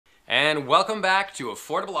And welcome back to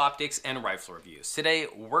Affordable Optics and Rifle Reviews. Today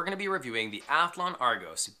we're going to be reviewing the Athlon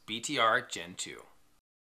Argos BTR GEN2.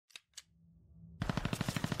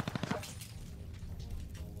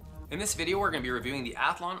 In this video we're going to be reviewing the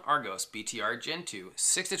Athlon Argos BTR GEN2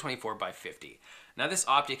 6-24x50. Now this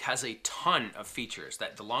optic has a ton of features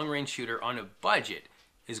that the long-range shooter on a budget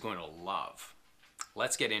is going to love.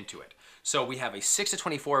 Let's get into it. So we have a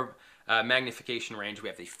 6-24 magnification range. We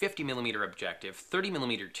have the 50mm objective,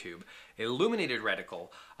 30mm tube, illuminated reticle,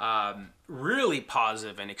 really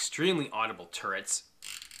positive and extremely audible turrets.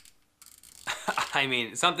 I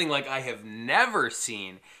mean, something like I have never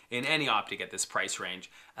seen in any optic at this price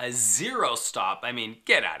range. A zero stop, I mean,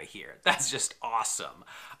 get out of here. That's just awesome.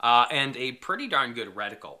 And a pretty darn good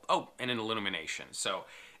reticle. Oh, and an illumination. So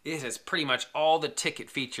it has pretty much all the ticket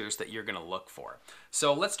features that you're gonna look for.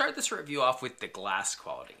 So let's start this review off with the glass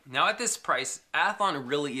quality. Now at this price, Athlon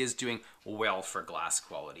really is doing well for glass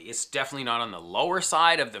quality. It's definitely not on the lower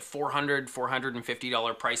side of the $400,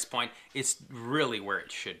 $450 price point. It's really where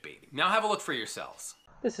it should be. Now have a look for yourselves.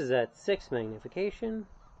 This is at 6 magnification.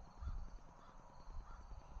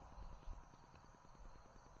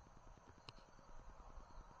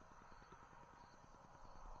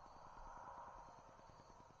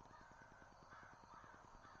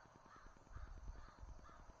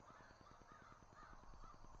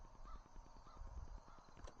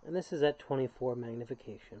 And this is at 24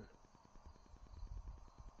 magnification.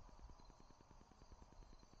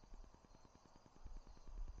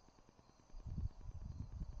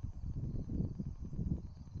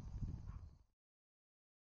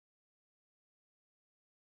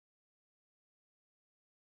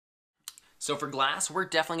 So for glass, we're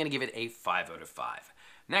definitely going to give it a 5 out of 5.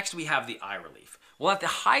 Next, we have the eye relief. Well, at the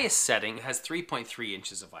highest setting, it has 3.3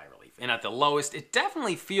 inches of eye relief. And at the lowest, it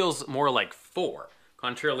definitely feels more like 4.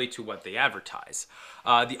 Contrarily to what they advertise.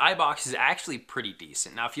 The eye box is actually pretty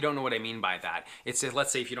decent. Now, if you don't know what I mean by that, it's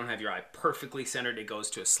let's say if you don't have your eye perfectly centered, it goes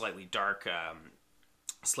to a slightly dark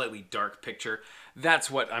picture. That's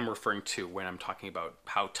what I'm referring to when I'm talking about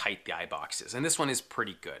how tight the eye box is. And this one is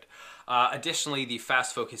pretty good. Additionally, the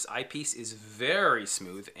fast focus eyepiece is very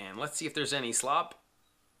smooth. And let's see if there's any slop.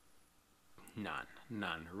 None.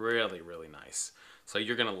 Really, really nice. So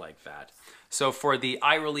you're gonna like that. So for the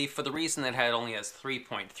eye relief, for the reason that it only has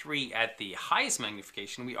 3.3 at the highest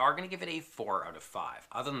magnification, we are gonna give it a 4 out of 5.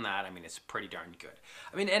 Other than that, I mean, it's pretty darn good.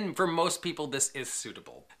 I mean, and for most people, this is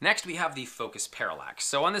suitable. Next, we have the focus parallax.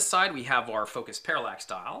 So on this side, we have our focus parallax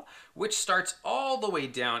dial, which starts all the way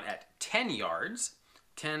down at 10 yards,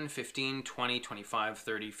 10, 15, 20, 25,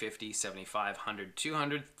 30, 50, 75, 100,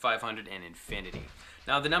 200, 500, and infinity.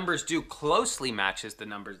 Now the numbers do closely matches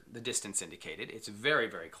the distance indicated. It's very,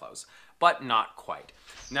 very close, but not quite.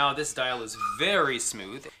 Now this dial is very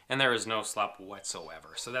smooth and there is no slop whatsoever.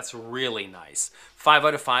 So that's really nice. 5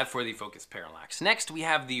 out of 5 for the focus parallax. Next we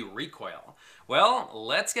have the recoil. Well,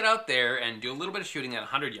 let's get out there and do a little bit of shooting at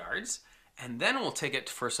 100 yards and then we'll take it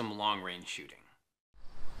for some long range shooting.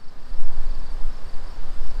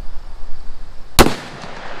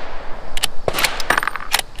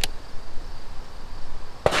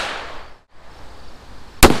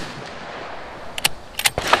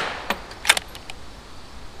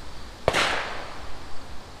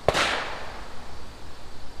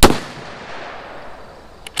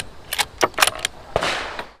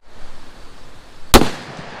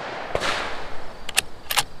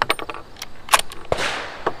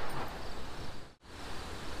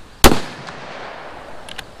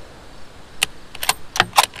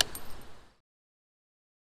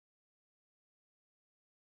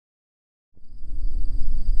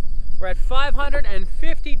 We're at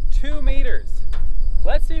 552 meters.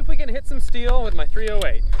 Let's see if we can hit some steel with my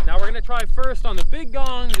 308. Now we're gonna try first on the big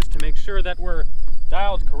gong just to make sure that we're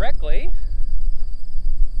dialed correctly.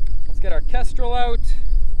 Let's get our Kestrel out.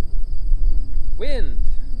 Wind.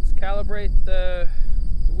 Let's calibrate the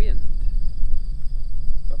wind.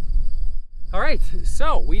 All right,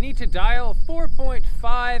 so we need to dial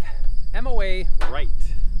 4.5 MOA right.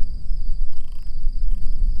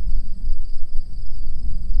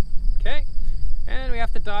 Okay, and we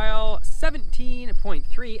have to dial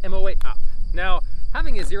 17.3 MOA up. Now,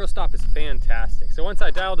 having a zero stop is fantastic. So once I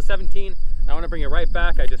dial to 17, I want to bring it right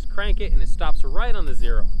back. I just crank it and it stops right on the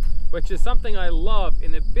 0, which is something I love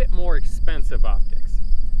in a bit more expensive optics.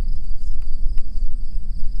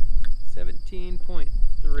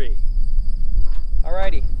 17.3.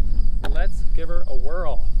 Alrighty, let's give her a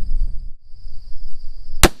whirl.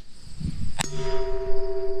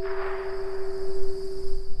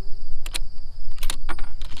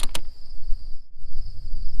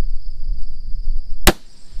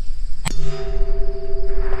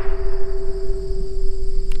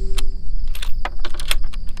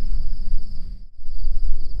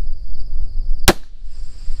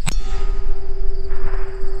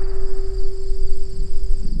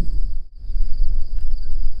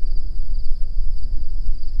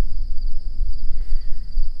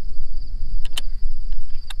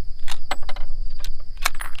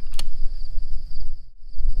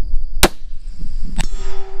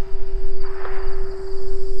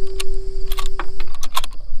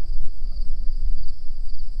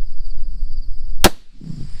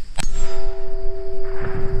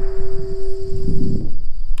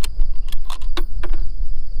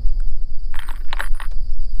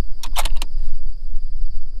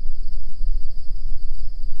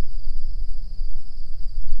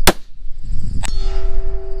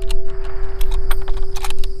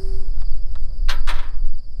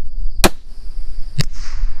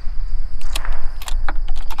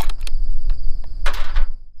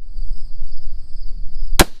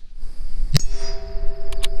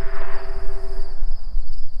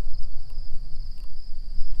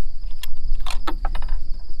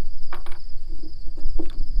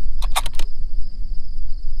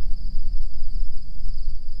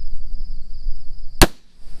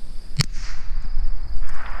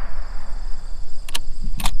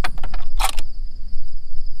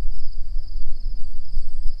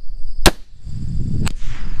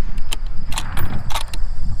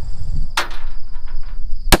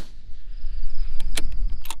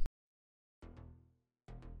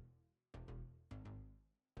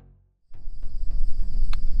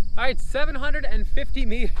 right, 750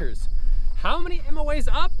 meters. How many MOAs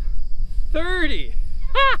up? 30.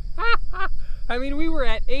 I mean, we were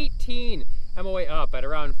at 18 MOA up at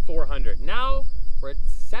around 400. Now we're at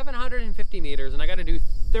 750 meters and I got to do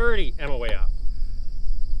 30 MOA up.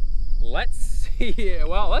 Let's see.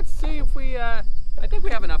 Well, let's see if we, I think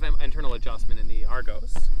we have enough internal adjustment in the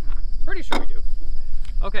Argos. Pretty sure we do.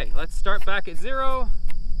 Okay, let's start back at 0.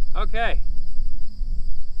 Okay.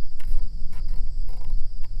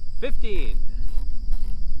 15.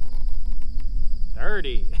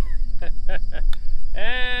 30.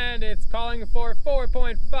 And it's calling for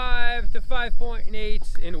 4.5 to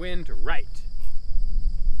 5.8 in wind right.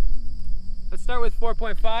 Let's start with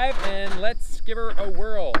 4.5 and let's give her a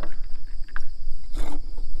whirl.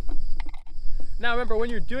 Now remember,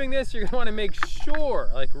 when you're doing this, you're gonna wanna make sure,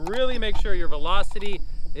 like really make sure your velocity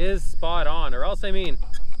is spot on, or else, I mean,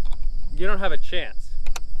 you don't have a chance.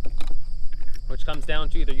 Which comes down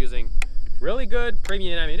to either using really good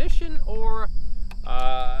premium ammunition or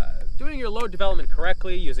doing your load development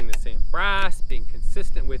correctly, using the same brass, being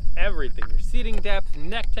consistent with everything, your seating depth,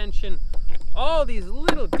 neck tension, all these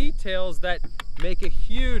little details that make a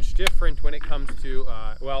huge difference when it comes to,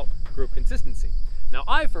 well, group consistency. Now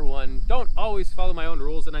I, for one, don't always follow my own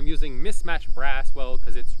rules and I'm using mismatched brass, well,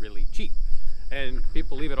 because it's really cheap and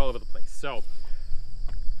people leave it all over the place. So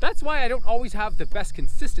that's why I don't always have the best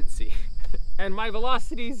consistency and my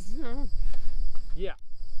velocities, yeah.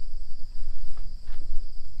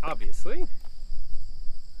 Obviously.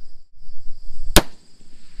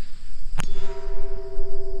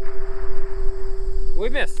 We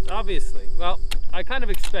missed, obviously. Well, I kind of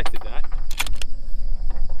expected that.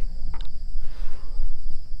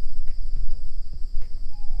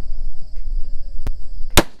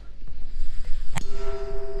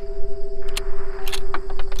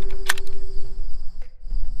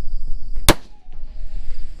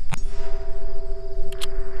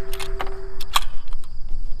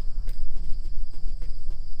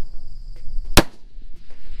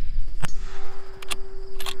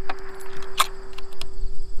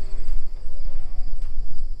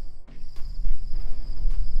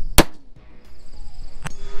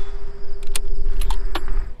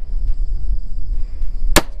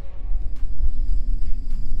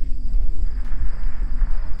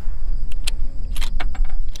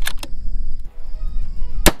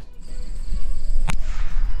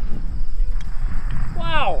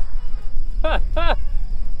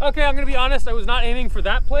 Okay, I'm gonna be honest, I was not aiming for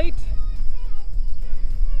that plate.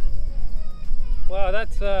 Wow,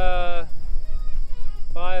 that's 5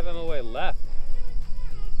 MOA left.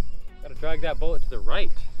 Gotta drag that bullet to the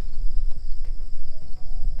right.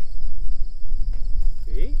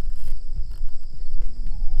 See?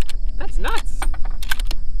 That's nuts.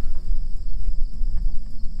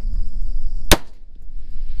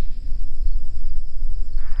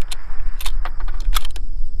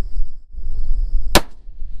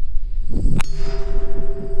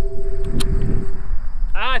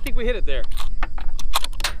 I think we hit it there.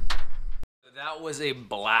 That was a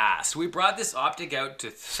blast. We brought this optic out to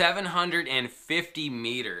 750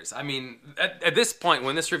 meters. I mean, at this point,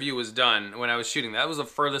 when this review was done, when I was shooting, that was the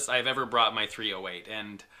furthest I've ever brought my 308,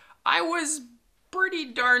 and I was pretty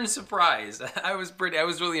darn surprised. I was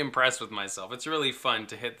really impressed with myself. It's really fun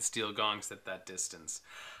to hit the steel gongs at that distance.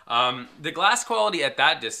 The glass quality at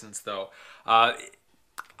that distance, though,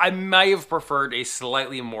 I might have preferred a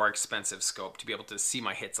slightly more expensive scope to be able to see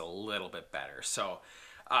my hits a little bit better. So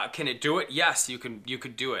can it do it? Yes, you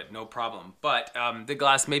could do it, no problem. But the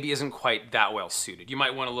glass maybe isn't quite that well suited. You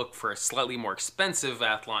might want to look for a slightly more expensive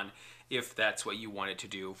Athlon if that's what you wanted to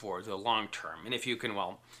do for the long term. And if you can,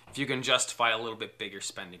 well, if you can justify a little bit bigger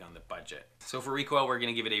spending on the budget. So for recoil, we're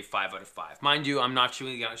gonna give it a 5 out of 5. Mind you, I'm not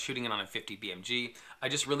shooting it on a 50 BMG. I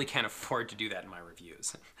just really can't afford to do that in my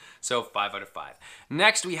reviews. So 5 out of 5.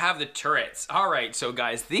 Next, we have the turrets. All right, so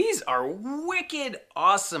guys, these are wicked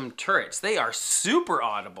awesome turrets. They are super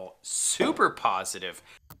audible, super positive.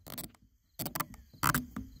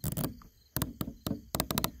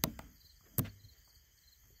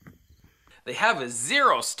 They have a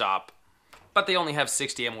 0 stop, but they only have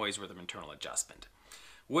 60 MOAs worth of internal adjustment,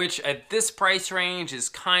 which at this price range is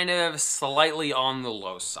kind of slightly on the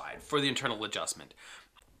low side for the internal adjustment.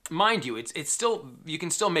 Mind you, it's still, you can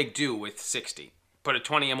still make do with 60. Put a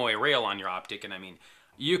 20 MOA rail on your optic, and I mean,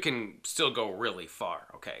 you can still go really far,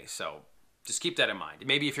 okay? So just keep that in mind.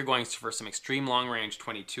 Maybe if you're going for some extreme long range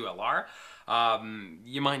 22 LR,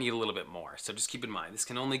 you might need a little bit more. So just keep in mind, this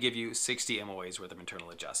can only give you 60 MOAs worth of internal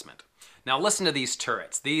adjustment. Now listen to these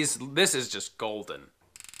turrets. This is just golden.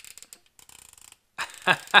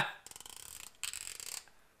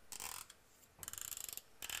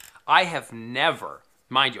 I have never,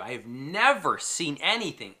 mind you, I have never seen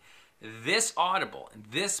anything this audible and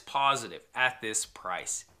this positive at this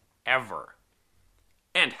price, ever.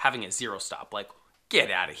 And having a zero stop, like, get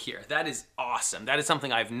out of here. That is awesome. That is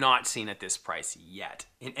something I've not seen at this price yet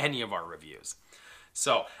in any of our reviews.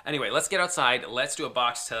 So anyway, let's get outside. Let's do a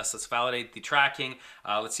box test. Let's validate the tracking.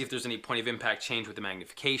 Let's see if there's any point of impact change with the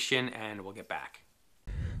magnification, and we'll get back.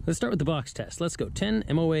 Let's start with the box test. Let's go 10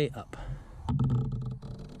 MOA up.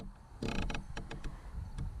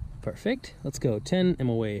 Perfect. Let's go 10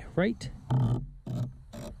 MOA right.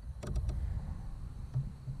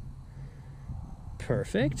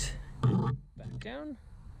 Perfect. Back down.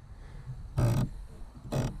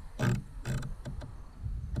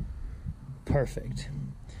 Perfect.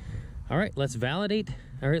 All right, let's validate.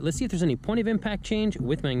 All right, let's see if there's any point of impact change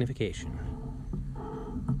with magnification.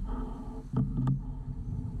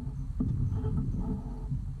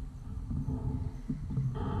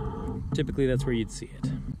 Typically, that's where you'd see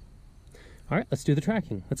it. All right, let's do the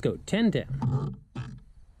tracking. Let's go 10 down.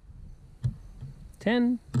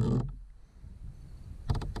 10.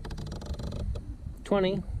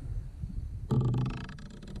 20.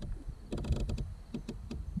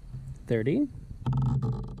 30.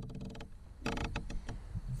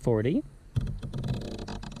 40.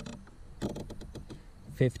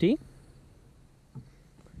 50.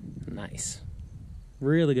 Nice.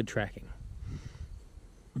 Really good tracking.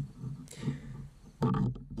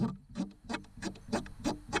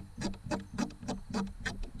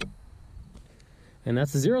 And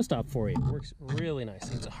that's the zero stop for you. It works really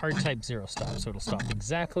nicely. It's a hard type zero stop, so it'll stop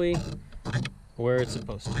exactly where it's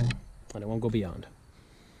supposed to, and it won't go beyond.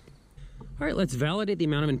 All right, let's validate the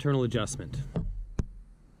amount of internal adjustment.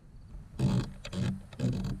 I'm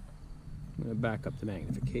gonna back up the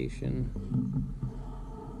magnification.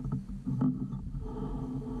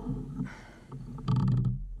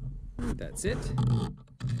 That's it.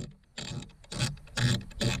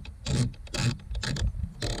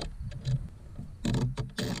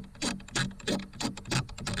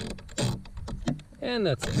 And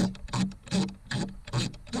that's it.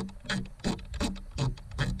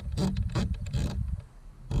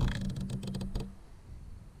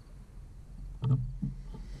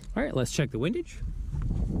 All right, let's check the windage.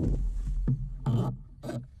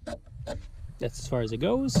 That's as far as it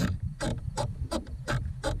goes.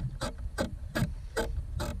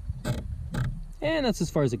 And that's as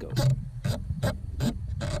far as it goes.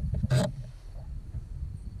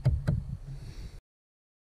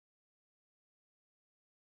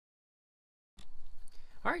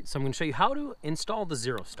 All right, so I'm going to show you how to install the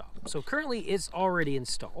zero stop. So currently it's already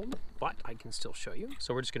installed, but I can still show you.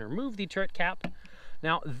 So we're just going to remove the turret cap.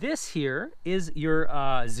 Now this here is your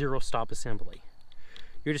zero stop assembly.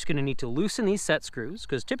 You're just going to need to loosen these set screws,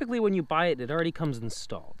 because typically when you buy it, it already comes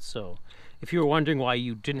installed. So if you were wondering why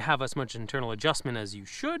you didn't have as much internal adjustment as you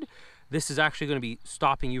should, this is actually going to be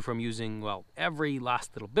stopping you from using, well, every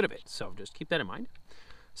last little bit of it. So just keep that in mind.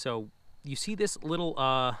 So you see this little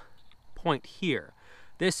point here.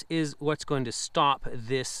 This is what's going to stop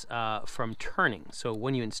this from turning. So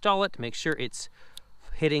when you install it, make sure it's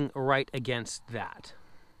hitting right against that.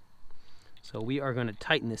 So we are going to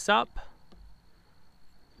tighten this up.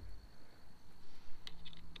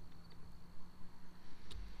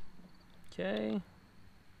 Okay.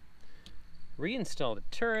 Reinstall the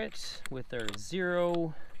turret with our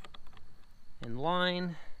zero in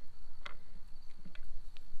line.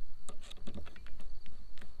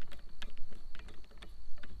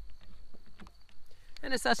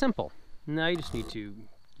 And it's that simple. Now you just need to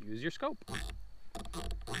use your scope.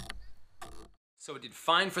 So it did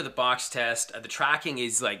fine for the box test. The tracking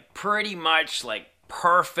is like pretty much like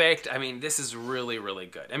perfect. I mean, this is really, really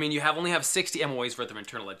good. I mean, you only have 60 MOAs worth of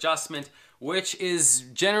internal adjustment, which is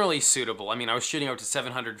generally suitable. I mean, I was shooting out to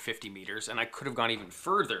 750 meters, and I could have gone even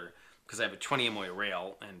further because I have a 20 MOA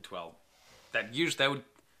rail, and well, that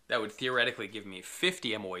would theoretically give me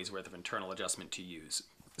 50 MOAs worth of internal adjustment to use.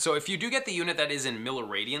 So if you do get the unit that is in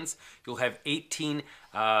milliradians, you'll have 18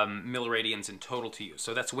 milliradians in total to use.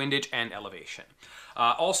 So that's windage and elevation.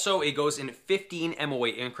 Also, it goes in 15 MOA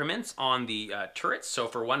increments on the turrets. So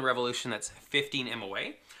for one revolution, that's 15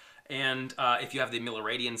 MOA. And if you have the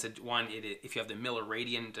milliradians if you have the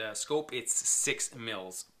milliradian scope, it's 6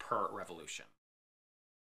 mils per revolution.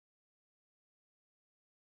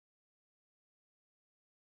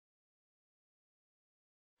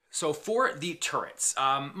 So for the turrets,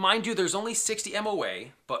 mind you, there's only 60 MOA,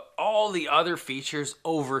 but all the other features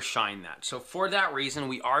overshine that. So for that reason,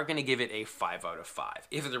 we are going to give it a 5 out of 5.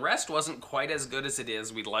 If the rest wasn't quite as good as it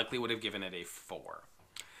is, we likely would have given it a 4.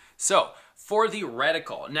 So for the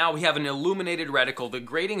reticle, now we have an illuminated reticle. The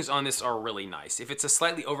gratings on this are really nice. If it's a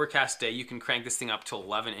slightly overcast day, you can crank this thing up to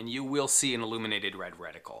 11 and you will see an illuminated red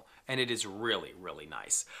reticle. And it is really, really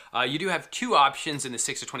nice. You do have two options in the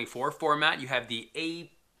 6-24 format. You have the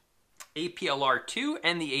APLR2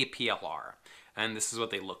 and the APLR. And this is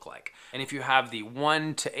what they look like. And if you have the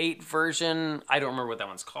 1-8 version, I don't remember what that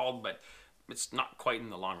one's called, but it's not quite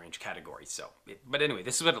in the long range category. But anyway,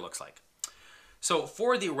 this is what it looks like. So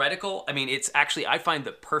for the reticle, I mean, it's actually, I find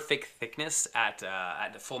the perfect thickness at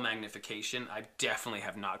the full magnification. I definitely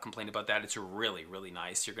have not complained about that. It's really, really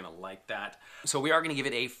nice. You're gonna like that. So we are gonna give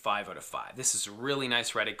it a 5 out of 5. This is a really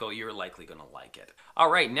nice reticle. You're likely gonna like it. All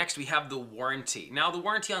right, next we have the warranty. Now the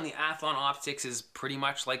warranty on the Athlon optics is pretty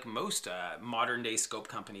much like most modern day scope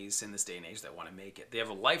companies in this day and age that wanna make it. They have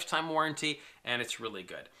a lifetime warranty and it's really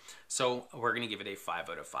good. So we're gonna give it a 5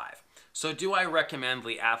 out of 5. So do I recommend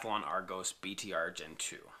the Athlon Argos BTR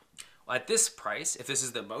GEN2? Well, at this price, if this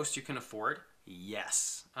is the most you can afford,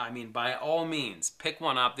 yes. I mean, by all means, pick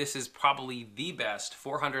one up. This is probably the best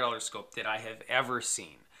 $400 scope that I have ever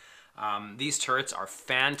seen. These turrets are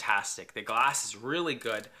fantastic. The glass is really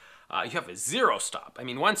good. You have a zero stop. I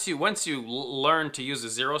mean, once you learn to use a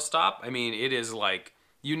zero stop, I mean, it is like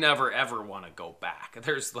you never ever want to go back.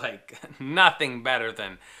 There's like nothing better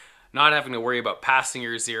than not having to worry about passing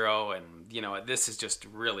your zero, and you know, this is just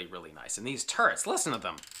really, really nice. And these turrets, listen to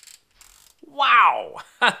them. Wow,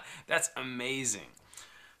 that's amazing.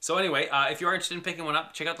 So anyway, if you are interested in picking one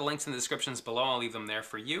up, check out the links in the descriptions below. I'll leave them there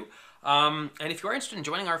for you. And if you are interested in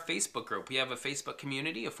joining our Facebook group, we have a Facebook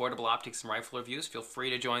community, Affordable Optics and Rifle Reviews. Feel free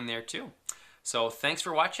to join there too. So thanks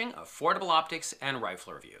for watching Affordable Optics and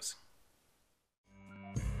Rifle Reviews.